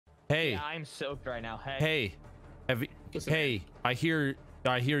Hey. Yeah, I'm soaked right now. Hey. Hey. I hear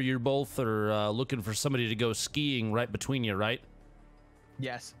you both are looking for somebody to go skiing right between you, right?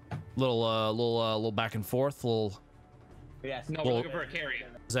 Yes. Little back and forth. Yes. No, we're looking for a carry.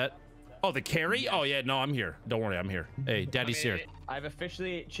 Is that? Oh, the carry? Oh yeah, no, I'm here. Don't worry, I'm here. Hey, Daddy's here. I've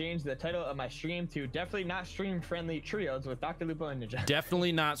officially changed the title of my stream to definitely not stream friendly trios with DrLupo and Ninja.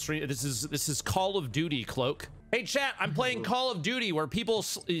 Definitely not stream. This is Call of Duty, Cloak. Hey chat, I'm playing Call of Duty where people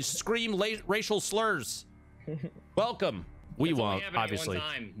scream racial slurs. Welcome. We won't, obviously. One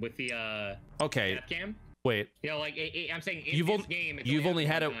time with the okay. cam. Wait. You know, like I'm saying, in this game, you've only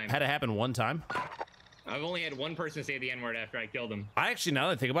had it happen one time. I've only had one person say the N-word after I killed him. I actually, now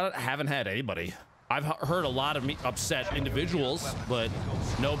that I think about it, haven't had anybody. I've heard a lot of upset individuals, but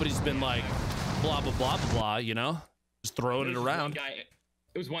nobody's been like blah blah blah blah blah. You know, just throwing it around.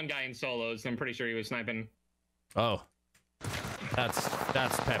 It was one guy in solos. I'm pretty sure he was sniping. Oh, that's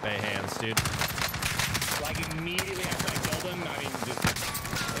Pepe hands, dude. Like immediately after I killed him, I mean, just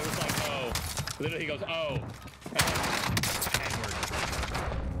it was like, oh, literally he goes, oh.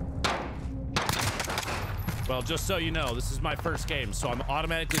 Well, just so you know, this is my first game, so I'm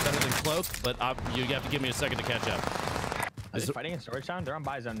automatically better than Cloak, but you have to give me a second to catch up. Are they fighting in storage town? They're on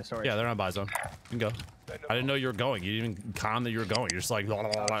buy zone. The storage. Yeah, they're on buy zone. You can go. I didn't know you were going. You didn't even calm that you were going. You're just like. Blah,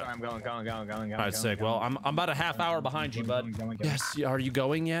 blah, blah. Sorry, I'm going. All right, sick. Well, I'm about a half hour behind you, bud. Yes. Are you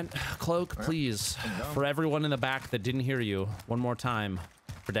going yet, Cloak? Please, for everyone in the back that didn't hear you, one more time,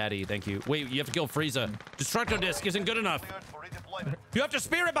 for Daddy. Thank you. Wait, you have to kill Frieza. Destructo disc isn't good enough. You have to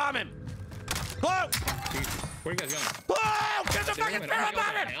spirit bomb him. Cloak. Where you guys going? Whoa! Get the fucking spirit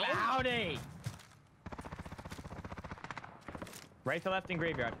bomb him! Howdy! Right to left in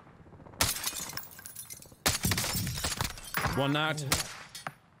graveyard. One knocked.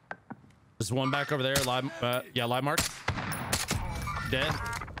 There's one back over there. Live, yeah, live mark. Dead.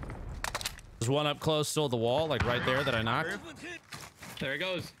 There's one up close, still at the wall, like right there that I knocked. There he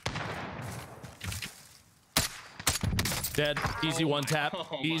goes. Dead. Easy one tap.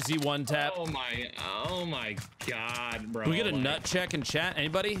 Easy one tap. Oh my god, bro. Can we get a nut check in chat?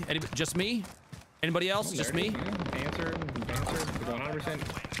 Anybody? Just me? Anybody else? Just me? Answer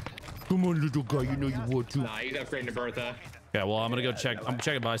 100%. Come on, little guy. You know you want to. Nah, he's upgrading to Bertha. Yeah, well, I'm gonna go check. I'm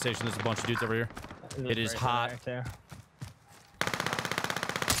checking buy station. There's a bunch of dudes over here. It is hot.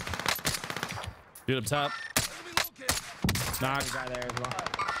 Dude up top. Knocked. Guy there as well.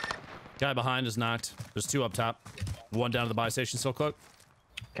 Guy behind is knocked. There's two up top. One down to the buy station still, Cloak.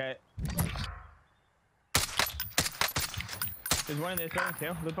 Okay. There's one in this building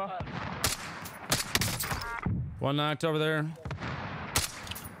too, Lupo. One knocked over there.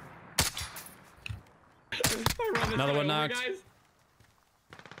 Another one knocked. Guys.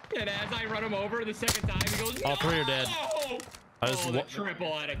 And as I run him over the second time, he goes, all three are dead. Oh, the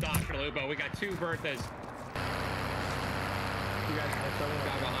triple out of DrLupo. We got two Berthas. You guys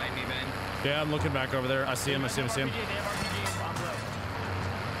got behind me, man. Yeah, I'm looking back over there. I see him. I see him. I see him.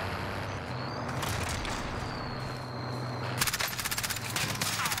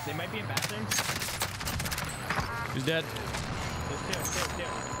 They might be in bathrooms. He's dead. There's two.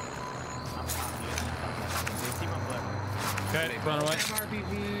 Okay, run away.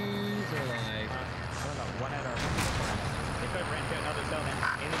 RPGs or like... I don't know. One at our... They could have ran to another building.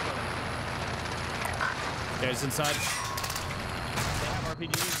 In the building. Yeah, he's inside. They have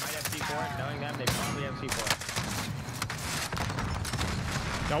RPGs, might have C4. Knowing them, they probably have C4.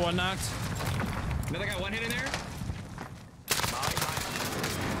 Got one knocked. Another guy, one hit in there.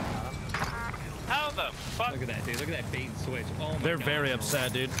 How the fuck? Look at that, dude. Look at that bait and switch. Oh my They're God. very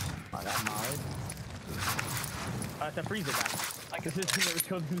upset, dude. Oh, that Molly. It's a freezer guy. Like, this is who was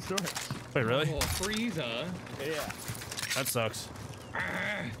killed in the storage. Wait, really? Oh, Frieza. Yeah. That sucks.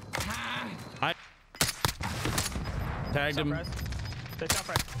 I tagged him.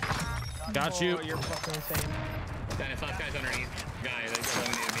 Got you. Oh, you're fucking insane. Dennis, last guy's underneath. Guy, they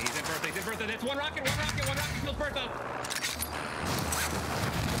eliminated me. He's in Bertha. He's in Bertha. That's one rocket. Kills Bertha.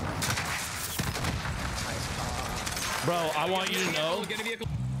 Bro, I want you to know.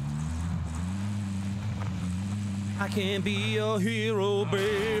 I can be a hero,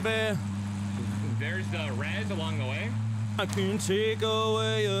 baby. There's the res along the way. I can take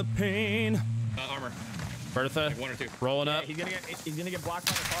away a pain. Armor. Bertha, Like one or two. rolling up. He's gonna get blocked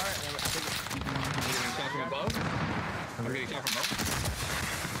by the car. And I think I'm getting shot from above. I'm getting shot from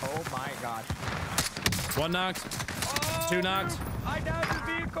above. oh my god. One knocked. Oh, Two knocked. I downed the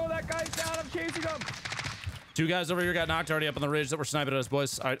vehicle. That guy's down. I'm chasing him. Two guys over here got knocked already up on the ridge that were sniping at us,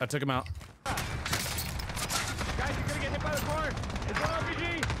 boys. I took him out. Guys, you're gonna get hit by the car. It's an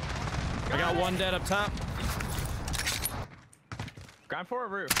RPG. I got one dead up top. Ground floor or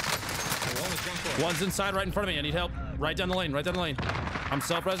roof? One was ground floor. One's inside right in front of me. I need help. Right down the lane. Right down the lane. I'm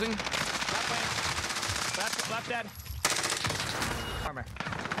self-resing. Left dead. Armor.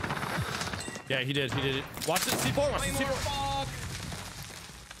 Yeah, he did. He did it. Watch it. C4. Watch it. C4.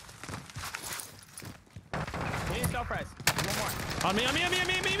 We need self-res. One more. On me. On me. On me. On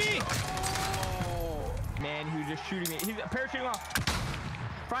me. On me. Me. Oh, man, he was just shooting me. He's parachuting off.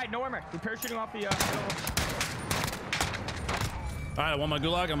 Fried, no armor. He's parachuting off the. All right, I want my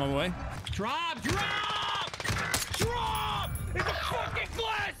gulag. I'm on my way. Drop! Drop! Drop! It's a fucking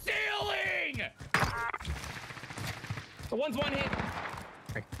glass ceiling! The one's one hit.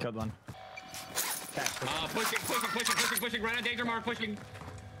 I killed one. Pushing. Right on danger mark, pushing.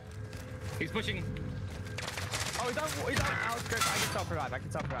 He's pushing. Oh, he's on outskirts. I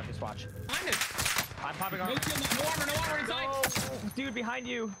can self-revive. Just watch. Behind us. I'm popping on. No armor inside. No, dude, behind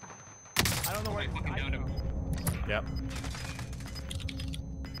you. I don't know where. I fucking downed him. Yep.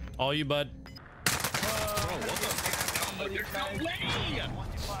 All you, bud. Bro, what the fuck? There's no way!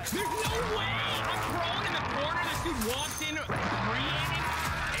 There's no way! I'm prone in the corner. This dude walks in, re-aiming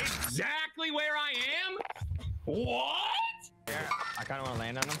exactly where I am? What? Yeah, I kind of want to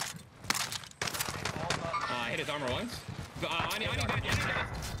land on him. I hit his armor once. I need that.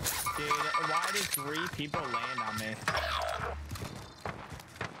 Dude, why did 3 people land on me?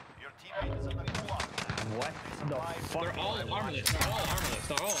 Your teammate is on the clock. What the fuck? They're all armorless.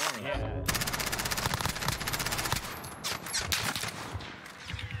 Yeah.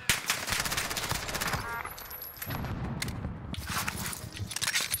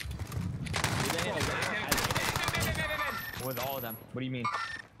 With all of them. What do you mean?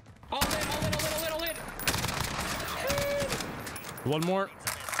 All lit. One more.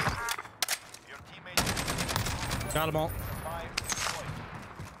 Your teammate Got them all.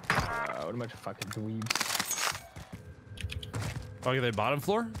 5 What a bunch of fucking dweebs. Okay, they bottom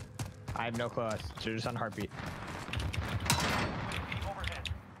floor? I have no clue. They're just on heartbeat. overhead.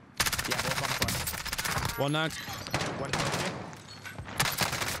 Yeah, both on floor. One knocked. One close to me.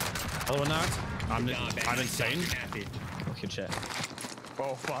 Other one knocked. I'm insane. Nasty. Good shit.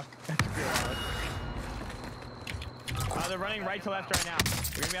 Oh, fuck. They're running right to left right now.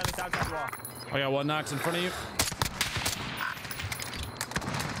 You're gonna be on this outside wall. I got one knocks in front of you.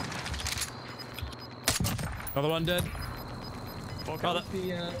 Another one dead. Full Oh, cover. that, Wait, wait,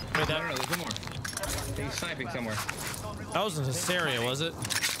 no, that, there's one more. He's sniping somewhere. that wasn't this area, was it?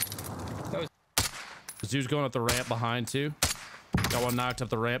 That was. This dude's going up the ramp behind, too. Got one knocked up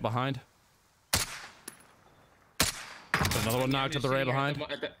the ramp behind. Another one knocked up the ramp behind.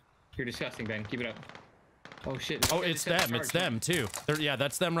 You're disgusting, Ben. Keep it up. Oh, shit. Oh, it's them. It's them, too. Yeah,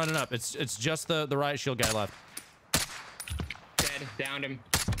 that's them running up. It's just the riot shield guy left. Dead. Downed him.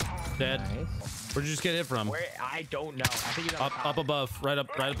 Dead. Nice. Where'd you just get hit from? Where? I don't know. I think he's on the top. Up above. Right up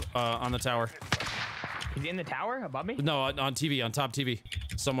on the tower. He's in the tower above me? No, on TV, on top TV.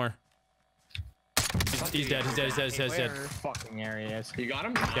 Somewhere. He's dead. He's dead. He's dead. He's dead. He's dead. Where fucking area is? You got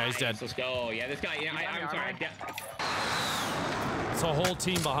him? Yeah, he's dead. Let's go. Yeah, this guy. Yeah, I'm sorry. It's a whole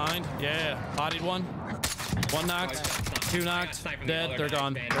team behind. Yeah. Bodied one. One knocked. Two knocked. Dead. They're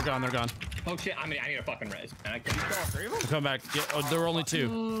gone. They're gone. They're gone. Oh shit! I need a fucking res. Come back. Yeah, oh, there were only 2.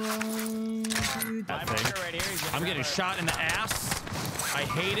 Right here. I'm getting shot in the ass. I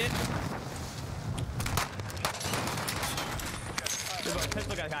hate it. Lupo,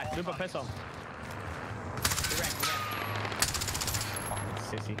 pistol guy. Lupo, pistol.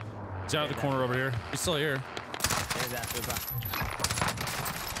 Sissy. He's out of the corner over here. He's still here. There's that Lupo.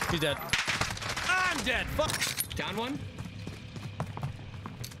 He's dead. I'm dead. Fuck. Down one.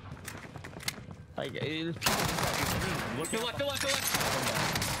 Like, it's To left.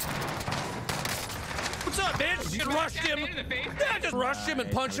 What's up, bitch? Just rushed him. Yeah, just rushed him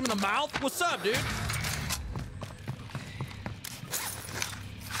and punched him in the mouth. What's up, dude?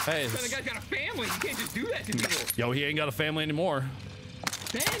 Hey. The guy's got a family. You can't just do that to people. Yo, he ain't got a family anymore.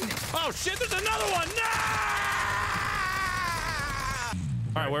 Ben. Oh shit, there's another one. No!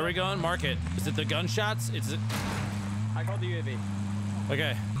 All right, where are we going? Mark it. Is it the gunshots? Is it? I called the UAV.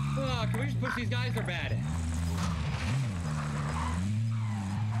 Okay. Oh, can we just push these guys? They're bad.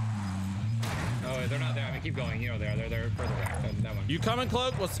 Oh, they're not there. I mean, keep going. You know, they're further back. That one. You coming,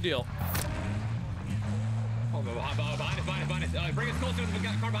 Cloak? What's the deal? Oh, behind us. Bring us closer to the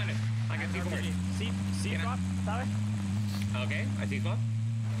car behind us. I can see from here. See spot, Tyler? Okay, I see spot.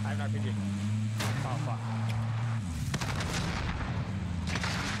 I have an RPG. Oh, fuck.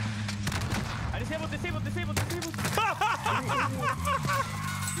 I disabled.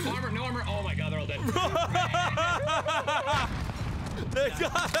 Armor, no armor. Oh my god, they're all dead. They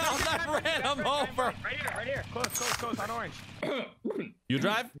got out and ran him over. Right here. Close on orange. You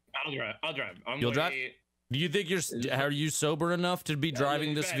drive? I'll drive. You'll drive? Do you think are you sober enough to be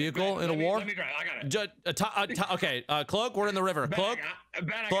driving this vehicle in a war? Let me drive. I got it. Okay, Cloak, we're in the river. Cloak, Ben,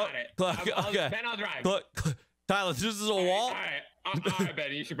 I got it. Cloak, okay. Ben, I'll drive. Cloak, Tyler, this is a wall. All right,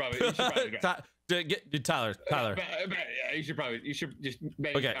 Ben, you should probably drive. Tyler. Ben, yeah, you should just.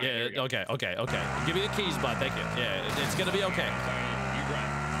 Ben, Okay, yeah, okay. Give me the keys, bud. Thank you. Yeah, it's gonna be okay. Sorry, you drive.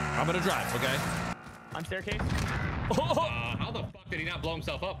 I'm gonna drive. Okay. On staircase. How the fuck did he not blow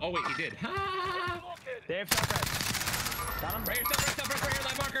himself up? Oh wait, he did. They have self-res. Got him. Right here,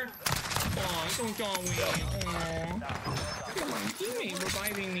 live marker. Oh, don't go away. Come on, teammate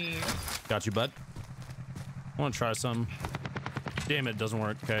reviving me. Got you, bud. I want to try some. Damn it, doesn't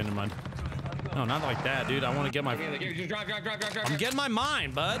work. Okay, never mind. No, not like that, dude. I want to get my. Okay, just drive. I'm getting my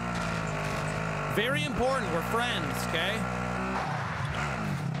mind, bud. Very important. We're friends, okay?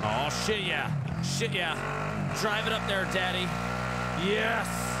 Oh shit, yeah. Drive it up there, daddy. Yes.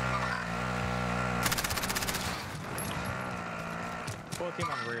 Full team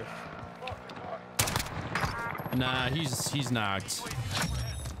on the roof. Nah, he's knocked.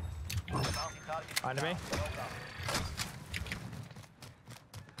 Under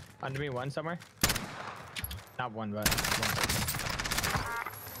me, one somewhere. Not one, but one.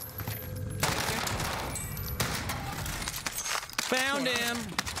 Found him.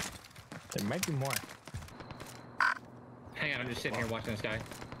 There might be more. Hang on, I'm just sitting here watching this guy.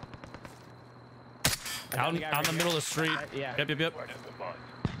 Out in the middle of the street. Yeah. Yep.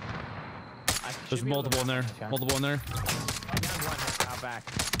 There's multiple in there. Multiple in there. Down one out back.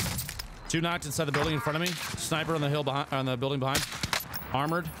 2 knocked inside the building in front of me. Sniper on the hill behind, on the building behind.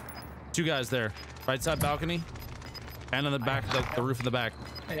 Armored. 2 guys there. Right side balcony. And on the back, the roof in the back.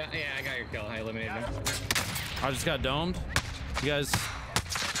 Yeah, I got your kill. I eliminated him. I just got domed. You guys.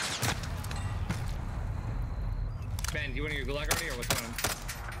 Ben, do you want your gulag already or what's going on?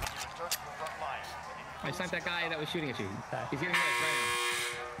 I sniped that guy that was shooting at you. He's getting hit right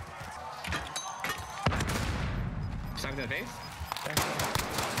now. Sniped in the face?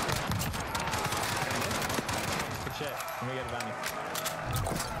 Good shit. Let me get a bounty.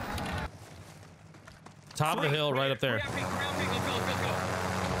 Top of the hill, right up there. Let's go.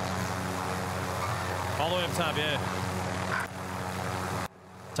 All the way up top, yeah.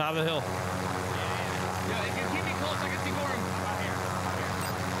 Top of the hill. Yeah, they can keep me close. I can see more of him.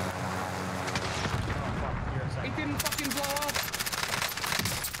 It didn't fucking blow up.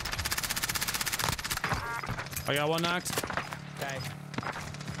 I got 1 knocked. Okay.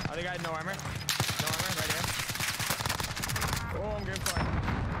 Other guy, no armor. No armor, right here. Oh, I'm good for it.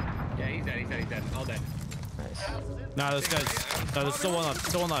 Yeah, he's dead. All dead. Nice. Nah, this guy's. No, there's still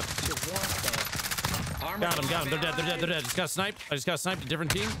one left. Got him. They're dead. Just got sniped. I just got sniped. A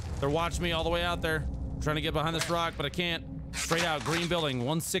different team. They're watching me all the way out there. I'm trying to get behind this rock, but I can't. Straight out, green building.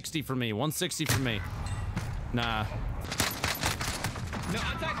 160 for me. 160 for me. Nah. No,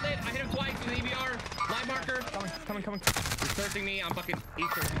 outside lit. I hit him twice with an EBR. Live marker. Coming. He's searching me. I'm fucking. He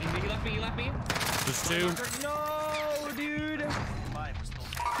left me. Just 2. No, dude.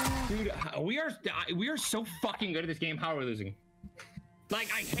 Dude, we are so fucking good at this game. How are we losing? Like,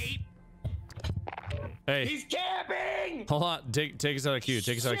 I hate. Hey. He's camping. Hold on. Take us out of queue.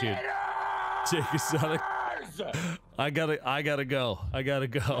 Take us out of queue. Take us out of. I gotta go.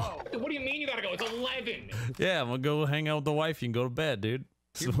 Oh, what do you mean you gotta go? It's 11. Yeah, I'm gonna go hang out with the wife. You can go to bed, dude.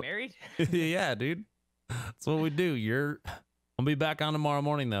 You're married? Yeah, dude. That's what we do. I'll be back on tomorrow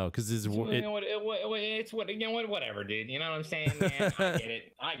morning though, because it's whatever, dude. You know what I'm saying, man?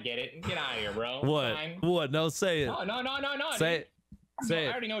 I get it. Get out of here, bro. What? Fine. What? No, say it. No. Say it. Say I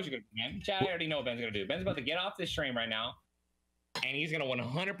it. already know what you're gonna do, man. Chad, I already know what Ben's gonna do. Ben's about to get off this stream right now, and he's gonna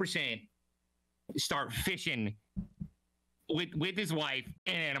 100% start fishing with his wife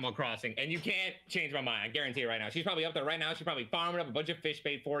in Animal Crossing, and you can't change my mind. I guarantee it right now. She's probably up there right now. She's probably farming up a bunch of fish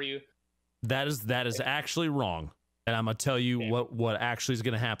bait for you. That is actually wrong, and I'm gonna tell you what actually is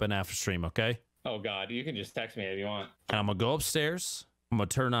gonna happen after stream. Okay? Oh God, you can just text me if you want. And I'm gonna go upstairs. I'm gonna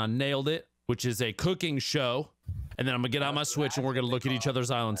turn on Nailed It, which is a cooking show. And then I'm gonna get on my Switch and we're gonna look at each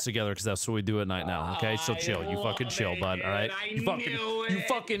other's islands together because that's what we do at night now. Okay, so chill. You fucking chill, bud. All right. You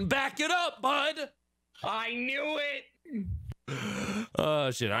fucking back it up, bud. I knew it.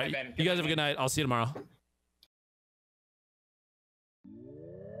 Oh shit. All right. You guys have a good night. I'll see you tomorrow.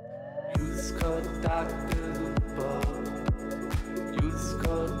 Use code Dr.